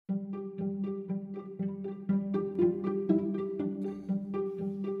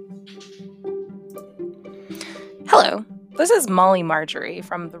This is Molly Marjorie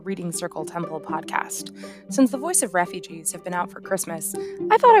from the Reading Circle Temple podcast. Since the Voice of Refugees have been out for Christmas,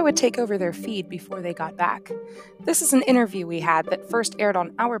 I thought I would take over their feed before they got back. This is an interview we had that first aired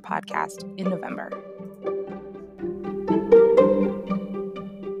on our podcast in November.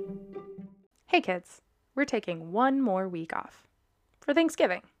 Hey kids, we're taking one more week off for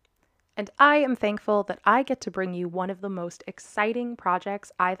Thanksgiving. And I am thankful that I get to bring you one of the most exciting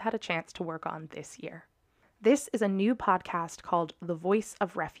projects I've had a chance to work on this year. This is a new podcast called The Voice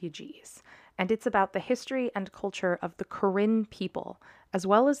of Refugees, and it's about the history and culture of the Karen people, as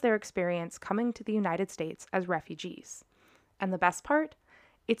well as their experience coming to the United States as refugees. And the best part?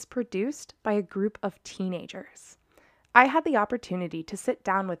 It's produced by a group of teenagers. I had the opportunity to sit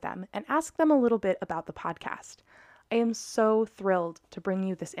down with them and ask them a little bit about the podcast. I am so thrilled to bring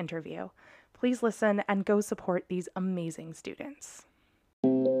you this interview. Please listen and go support these amazing students.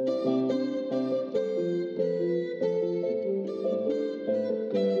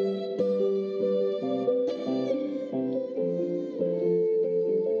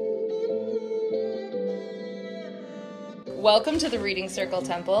 Welcome to the Reading Circle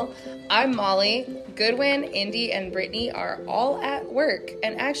Temple. I'm Molly. Goodwin, Indy, and Brittany are all at work.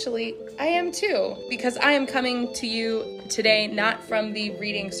 And actually, I am too, because I am coming to you today not from the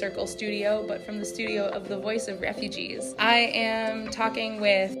Reading Circle studio, but from the studio of The Voice of Refugees. I am talking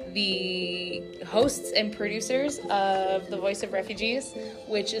with the hosts and producers of The Voice of Refugees,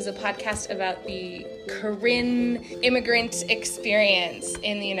 which is a podcast about the Karen immigrant experience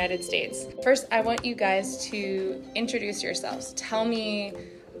in the United States. First, I want you guys to introduce yourselves. Tell me,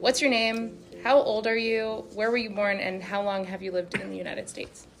 what's your name? How old are you? Where were you born? And how long have you lived in the United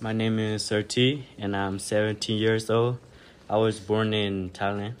States? My name is Surti, and I'm 17 years old. I was born in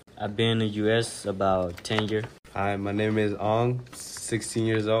Thailand. I've been in the U.S. about 10 years. Hi, my name is Ong, 16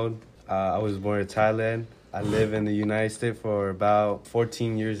 years old. I was born in Thailand. I live in the United States for about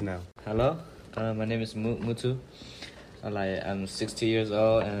 14 years now. Hello, my name is Mutu. I'm 60 years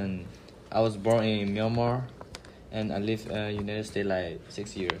old, and I was born in Myanmar, and I live in the United States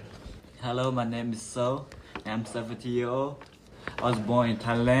 6 years. Hello, my name is So, and I'm 70 years old. I was born in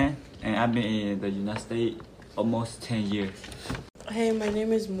Thailand, and I've been in the United States almost 10 years. Hey, my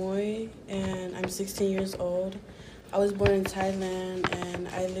name is Moy, and I'm 16 years old. I was born in Thailand, and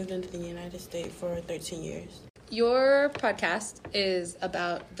I lived in the United States for 13 years. Your podcast is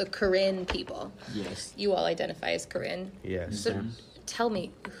about the Karen people. Yes. You all identify as Karen. Yes. So tell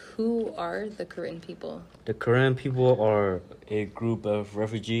me, who are the Karen people? The Karen people are a group of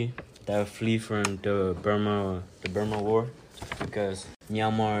refugees that flee from the Burma War, because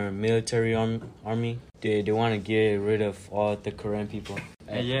Myanmar military army they want to get rid of all the Karen people.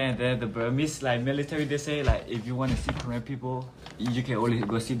 And then the Burmese military, they say if you want to see Korean people, you can only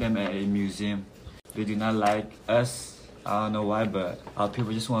go see them at a museum. They do not like us. I don't know why, but our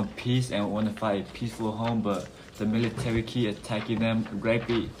people just want peace and want to find a peaceful home. But the military keep attacking them,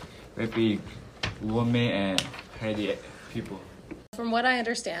 raping women and hurting people. From what I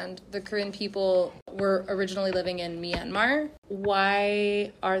understand, the Karen people were originally living in Myanmar.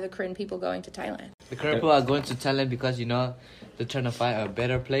 Why are the Karen people going to Thailand? The Korean people are going to Thailand because, they're trying to find a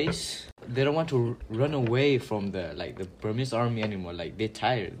better place. They don't want to run away from the Burmese army anymore. They're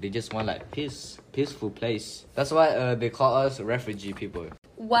tired. They just want peaceful place. That's why they call us refugee people.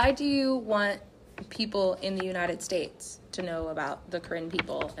 Why do you want people in the United States to know about the Karen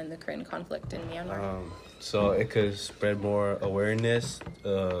people and the Karen conflict in Myanmar? So it could spread more awareness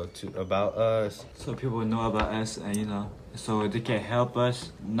about us. So people know about us, and so they can help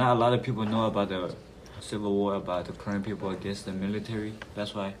us. Not a lot of people know about the civil war, about the Korean people against the military.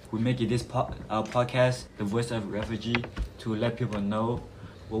 That's why we make it our podcast, The Voice of Refugee, to let people know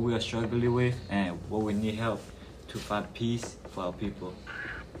what we are struggling with and what we need help to find peace for our people.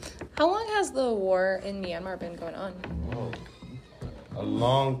 How long has the war in Myanmar been going on? A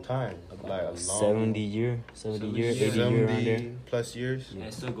long time. 70 years, 80 years around there. Plus years. Yeah,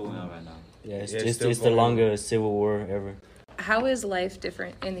 it's still going on right now. Yeah, it's the longest civil war ever. How is life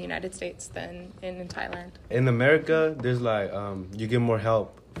different in the United States than in Thailand? In America, there's you get more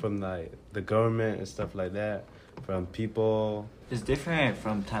help from the government and stuff like that, from people. It's different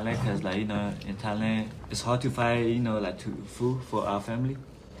from Thailand because in Thailand it's hard to find food for our family.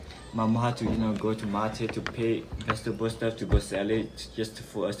 My mom had to go to market to pick vegetable stuff to go sell it just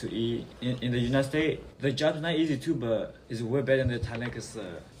for us to eat. In the United States, the job's not easy too, but it's way better than Thailand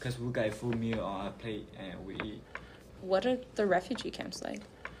because we got a full meal on our plate and we eat. What are the refugee camps like?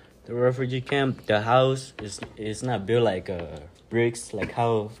 The refugee camp, the house is not built like bricks, like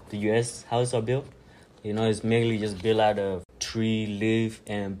how the U.S. houses are built. It's mainly just built out of tree, leaf,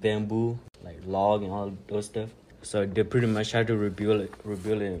 and bamboo, like log and all those stuff. So they pretty much have to rebuild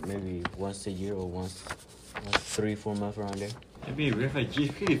it maybe once a year or once 3-4 months around there. Maybe refugee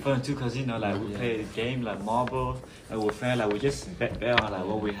pretty fun too, cause you know like we play the game like marble, like with friends, like we just bet on like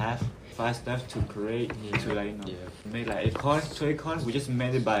what we have, find stuff to create, to like make like a card, toy card. We just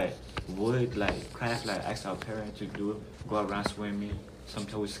made it by wood, like craft, like ask our parents to do, go around swimming.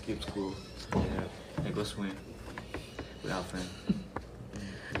 Sometimes we skip school, and go swim with our friends.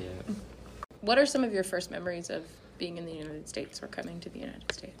 What are some of your first memories of being in the United States or coming to the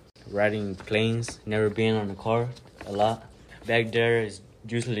United States? Riding planes, never being on a car a lot. Back there is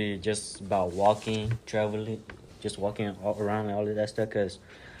usually just about walking, traveling, just walking all around and all of that stuff because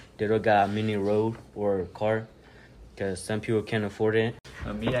they don't got a mini road or a car because some people can't afford it.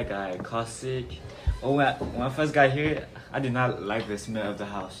 Me, I got car sick. Oh, when I first got here, I did not like the smell of the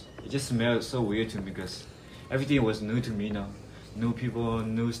house. It just smelled so weird to me because everything was new to me, you know. New people,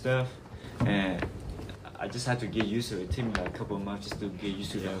 new stuff. And I just had to get used to it. It took me like a couple of months just to get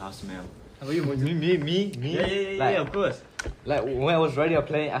used to the house smell. How about you? Me? Yeah, of course. Like when I was riding a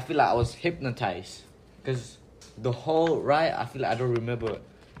plane, I feel like I was hypnotized, cause the whole ride I feel like I don't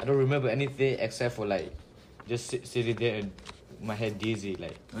remember anything except for like just sitting there and my head dizzy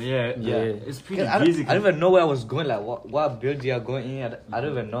like. Yeah. It's pretty I easy. don't even know where I was going. Like what building I'm going in. I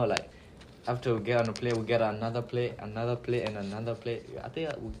don't even know. Like after we get on the plane, we get another plane, and another plane. I think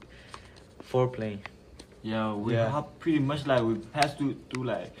 4 planes. Yeah, we have pretty much like we passed through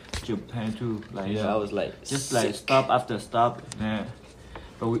like Japan too. Like I was like just sick. like stop after stop. Yeah,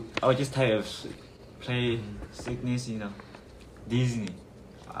 but I was just tired of play sickness, you know, dizzy.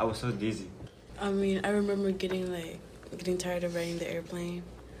 I was so dizzy. I mean, I remember getting tired of riding the airplane.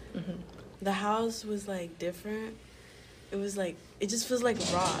 Mm-hmm. The house was like different. It was like it just feels like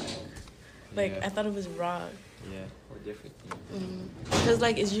rock. Like I thought it was rock. Yeah. Or different. Because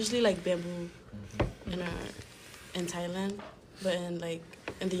like it's usually like bamboo in Thailand, but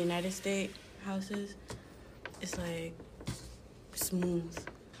in the United States houses, it's like smooth.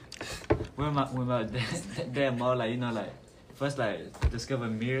 When my dad more like, you know, like first like discover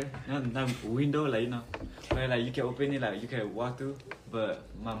mirror, not window, like, you know, where like you can open it, like you can walk through, but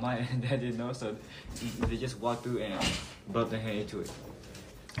my mom and dad didn't know, so they just walk through and bump their head into it.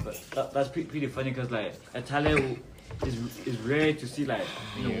 But that's pretty funny because like at Thailand it's rare to see like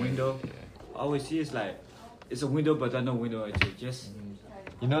in a window. I always see it's like it's a window but there's no window actually. Just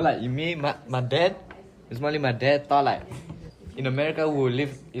You know, like my dad, it's mainly my dad thought like in America we will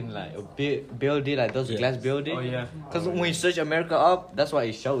live in like a big building like those glass building. Oh yeah. Cause when you search America up, that's what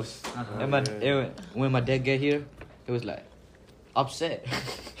it shows. And when my dad get here, it was like upset.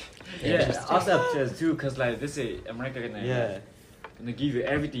 Yeah, also upstairs too, cause like they say America gonna give you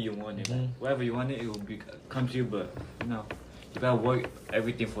everything you want. Like, whatever you want, it will come to you. But you know, you gotta work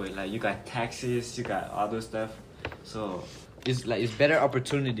everything for it. Like you got taxes, you got all those stuff. So It's better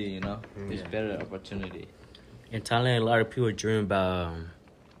opportunity, you know. It's better opportunity. In Thailand, a lot of people dream about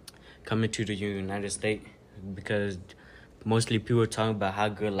coming to the United States because mostly people talking about how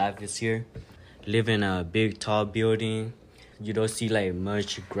good life is here. Live in a big, tall building. You don't see like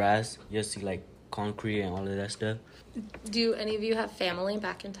much grass. You just see like concrete and all of that stuff. Do any of you have family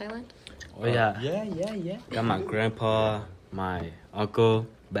back in Thailand? Oh yeah. Yeah. Got my grandpa, my uncle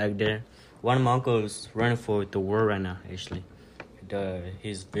back there. One of my uncles running for the war right now, actually.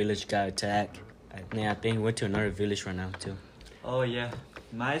 His village got attacked. I think he went to another village right now too. oh yeah,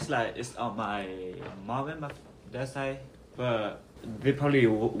 mine's like it's on my mom and my dad's side, but they probably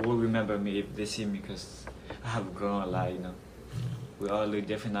will remember me if they see me because I have grown a lot. You know, we all look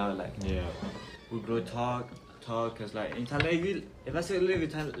different now. Like we grow talk. Cause like in Thailand, if I say live in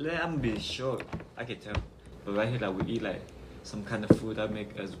Thailand, I'm gonna be short. I can tell. But right here, like we eat like some kind of food that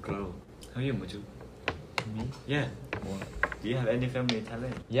make us grow. How are you, Muju? Me? Yeah. Do you have any family in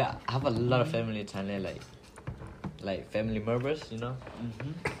Thailand? Yeah, I have a lot of family in Thailand, like family members, you know.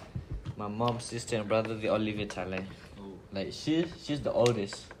 My mom, sister, and brother, they all live in Thailand. Oh. Like she's the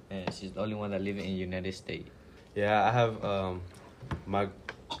oldest, and she's the only one that live in United States. Yeah, I have my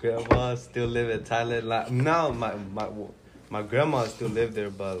grandma still live in Thailand. Like now, my grandma still live there,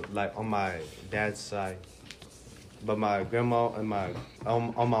 but like on my dad's side. But my grandma and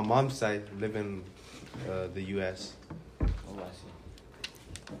on my mom's side live in the U.S. Oh, I see.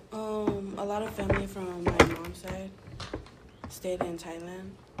 A lot of family from my mom's side stayed in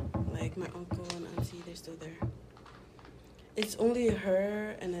Thailand. Like my uncle and auntie, they're still there. It's only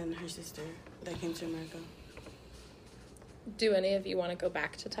her and then her sister that came to America. Do any of you want to go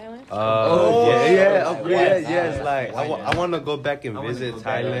back to Thailand? Yes. Like I want to go back and visit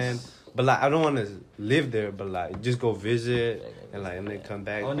Thailand, but like I don't want to live there. But like just go visit and then come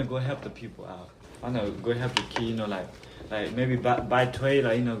back. I want to go help the people out. I don't know, go help the kid, you know, like maybe buy toy,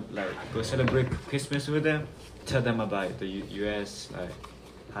 like, you know, like go celebrate Christmas with them. Tell them about the U.S., like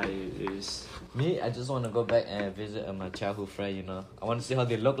how it is. Me, I just want to go back and visit my childhood friend, you know. I want to see how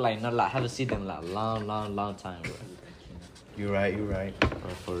they look like, not like, haven't seen them like long time, bro. You're right. Oh,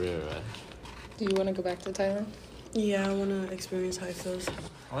 for real, right? Do you want to go back to Thailand? Yeah, I want to experience how it feels.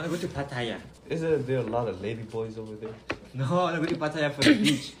 I want to go to Pattaya. Isn't there a lot of lady boys over there? No, I want to go to Pattaya for the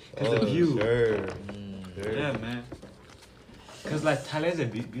beach. Cause the view. Sure. Sure. Yeah, man. Cause like Thailand is a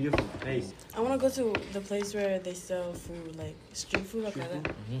beautiful place. I want to go to the place where they sell food, like street food or kind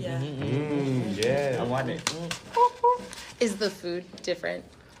of. Yeah. Yeah. I want it. Is the food different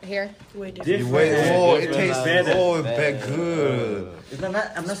here? Way different. Different. Wait, oh, it Different. tastes Better. oh, it's good. It's not,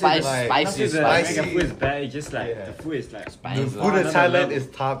 I'm not Spicy, saying spicy, the spicy. American food is bad. It's just like Yeah. the food is like The Spicy. food in another Thailand level. is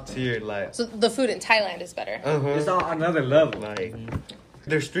top tier, like. So the food in Thailand is better. It's on another level. Like,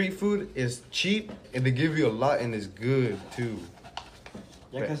 their street food is cheap and they give you a lot and it's good too.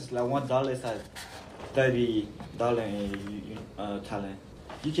 Yeah, cause like $1 is like $30 in Thailand.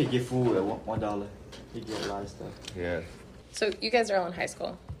 You can get food at $1. You get a lot of stuff. Yeah. So you guys are all in high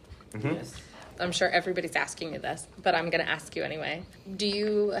school. Yes. I'm sure everybody's asking you this, but I'm going to ask you anyway. Do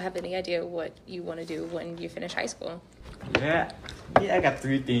you have any idea what you want to do when you finish high school? Yeah. I got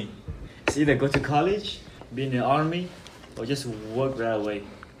 3 things. It's either go to college, be in the army, or just work right away.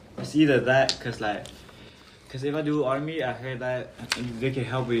 It's either that, cause if I do army, I heard that they can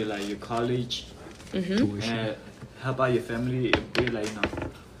help with like your college, and help out your family, be like, you know,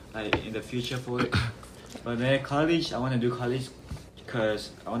 like in the future for it. But then college, I want to do college, cause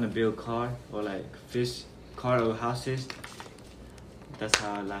I want to build car or like fix car or houses. That's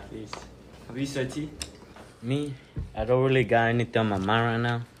how life is. Have you said T? Me, I don't really got anything on my mind right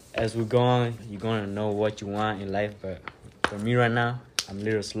now. As we go on, you're gonna know what you want in life, but for me right now, I'm a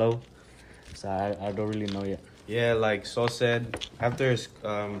little slow, so I don't really know yet. Yeah, like So said, after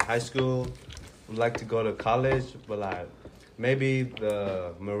high school, I'd like to go to college, but like maybe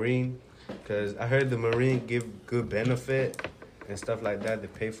the Marine, because I heard the Marine give good benefit and stuff like that. They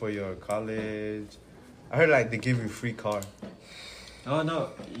pay for your college. I heard like they give you free car. Oh no,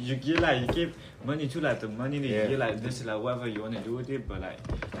 you give money to like the money that Yeah. you get like this is like whatever you want to do with it, but like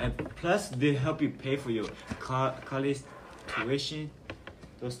and plus they help you pay for your college tuition,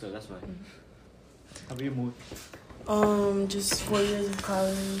 those stuff. That's why. How about you move? Just 4 years of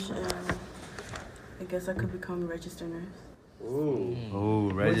college, and I guess I could become a registered nurse. Ooh. Oh,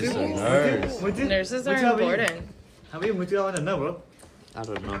 registered nurse. Nurses are Mutu, how about you? important. How about you, Mutu? I want to know, bro. I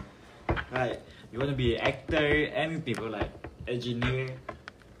don't know. Right, you want to be an actor, anything, bro, like engineer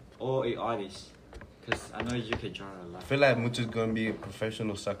or an artist? Cause I know you can draw a I lot. feel like Mutu's gonna be a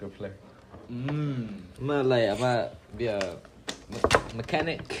professional soccer player. I'm gonna be a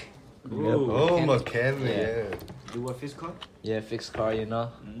mechanic. Ooh. Oh, Mechanic. mechanic, Yeah. yeah. Do what fix car? Yeah, fix car, you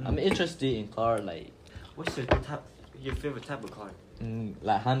know. I'm interested in car, like What's your favorite type of car?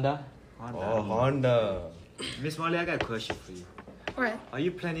 like Honda. Honda. Oh, Honda. Miss Molly, I got a question for you. All right. Are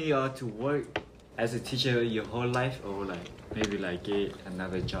you planning to work as a teacher your whole life, or like maybe like get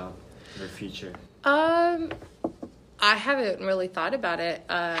another job in the future? I haven't really thought about it.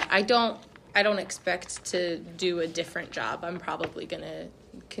 I don't expect to do a different job. I'm probably going to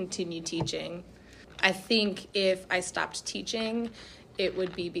continue teaching. I think if I stopped teaching, it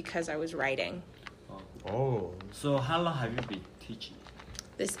would be because I was writing. Oh. So how long have you been teaching?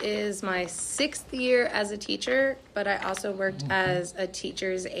 This is my 6th year as a teacher, but I also worked as a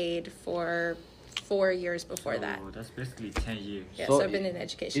teacher's aide for 4 years before that. Oh, that's basically 10 years. Yeah, So so I've been in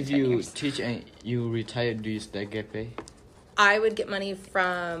education If 10 you years. teach and you retire, do you still get paid? I would get money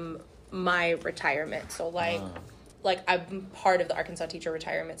from my retirement. So like I'm part of the Arkansas teacher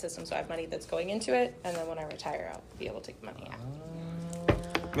retirement system, so I have money that's going into it, and then when I retire, I'll be able to get money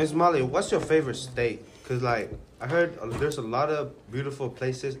out. Miss Molly, what's your favorite state? Cause like I heard there's a lot of beautiful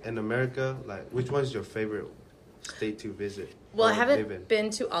places in America. Like, which one's your favorite state to visit? Well, I or live in? haven't been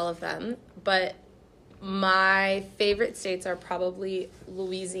to all of them, but my favorite states are probably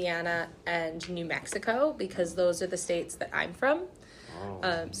Louisiana and New Mexico because those are the states that I'm from.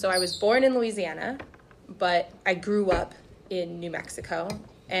 Oh. So I was born in Louisiana, but I grew up in New Mexico,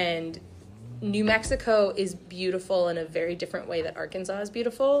 and New Mexico is beautiful in a very different way that Arkansas is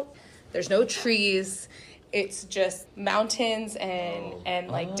beautiful. There's no trees. It's just mountains and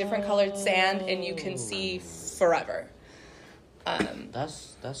like different colored sand, and you can see forever.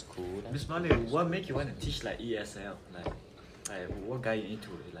 That's cool. Miss Molly, what make you want to teach like ESL? Like what got you into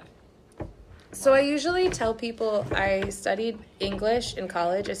it? Like, So I usually tell people I studied English in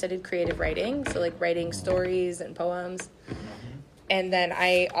college. I studied creative writing, so like writing stories and poems. And then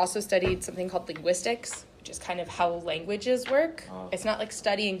I also studied something called linguistics, which is kind of how languages work. It's not like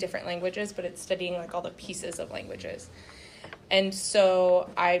studying different languages, but it's studying like all the pieces of languages. And so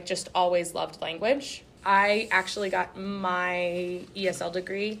I just always loved language. I actually got my ESL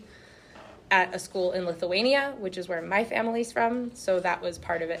degree at a school in Lithuania, which is where my family's from. So that was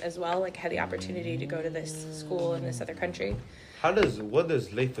part of it as well. Like I had the opportunity to go to this school in this other country. What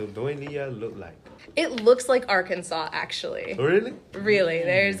does Lithuania look like? It looks like Arkansas, actually. Really? Really.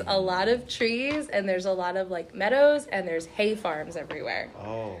 There's a lot of trees, and there's a lot of like meadows, and there's hay farms everywhere.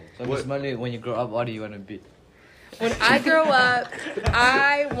 Oh. So Miss Molly, when you grow up, what do you want to be? When I grow up,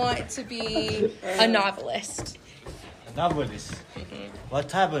 I want to be a novelist. Novelist. What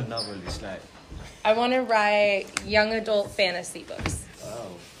type of novelist? Like, I want to write young adult fantasy books.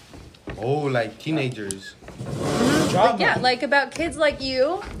 Oh, like teenagers. drama. Yeah, like about kids like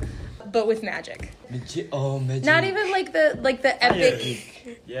you, but with magic. Magic. Not even like the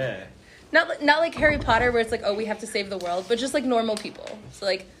epic. Yeah. Not like Harry Potter where it's like, oh, we have to save the world, but just like normal people. So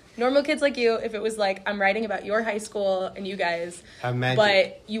like normal kids like you, if it was like I'm writing about your high school and you guys Have magic.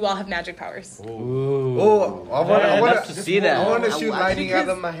 but you all have magic powers. Oh, I I'd want love to see that. I want to shoot I- lightning out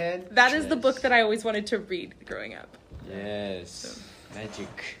of my hand. That is the book that I always wanted to read growing up. Yes.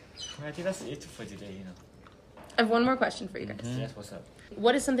 Magic. I think that's it for today, you know. I have one more question for you guys. Yes, what's up?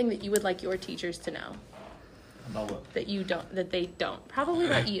 What is something that you would like your teachers to know About what? that they don't? Probably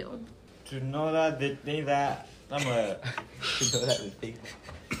not you. To know that they think that I'm a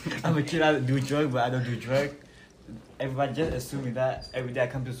I'm a kid. I do drugs, but I don't do drugs. Everybody just assuming that every day I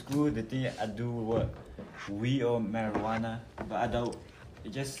come to school, they think I do what, weed or marijuana, but I don't.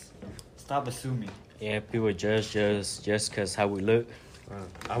 It just stop assuming. Yeah, people judge just because how we look.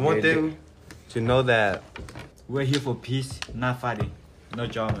 I want them to know that, We're here for peace, not fighting, no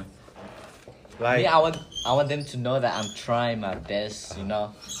drama. like, Me, I want them to know that I'm trying my best, you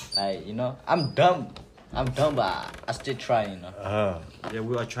know. Like, you know, I'm dumb, but I still try, you know. Yeah,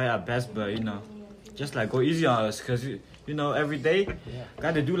 we all try our best, but you know, just like go easy on us, cause you know every day,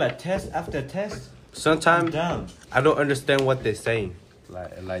 gotta do like test after test. sometimes Down. I don't understand what they're saying.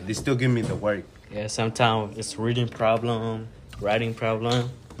 Like they still give me the work. Yeah, sometimes it's reading problem, writing problem,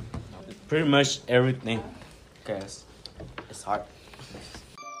 pretty much everything, cause it's hard.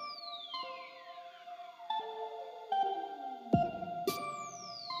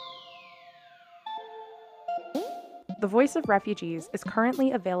 The Voice of Refugees is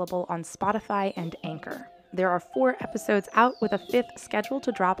currently available on Spotify and Anchor. There are 4 episodes out with a 5th scheduled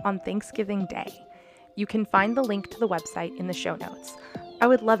to drop on Thanksgiving Day. You can find the link to the website in the show notes. I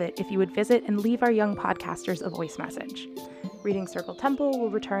would love it if you would visit and leave our young podcasters a voice message. Reading Circle Temple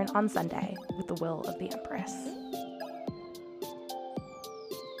will return on Sunday with the will of the Empress.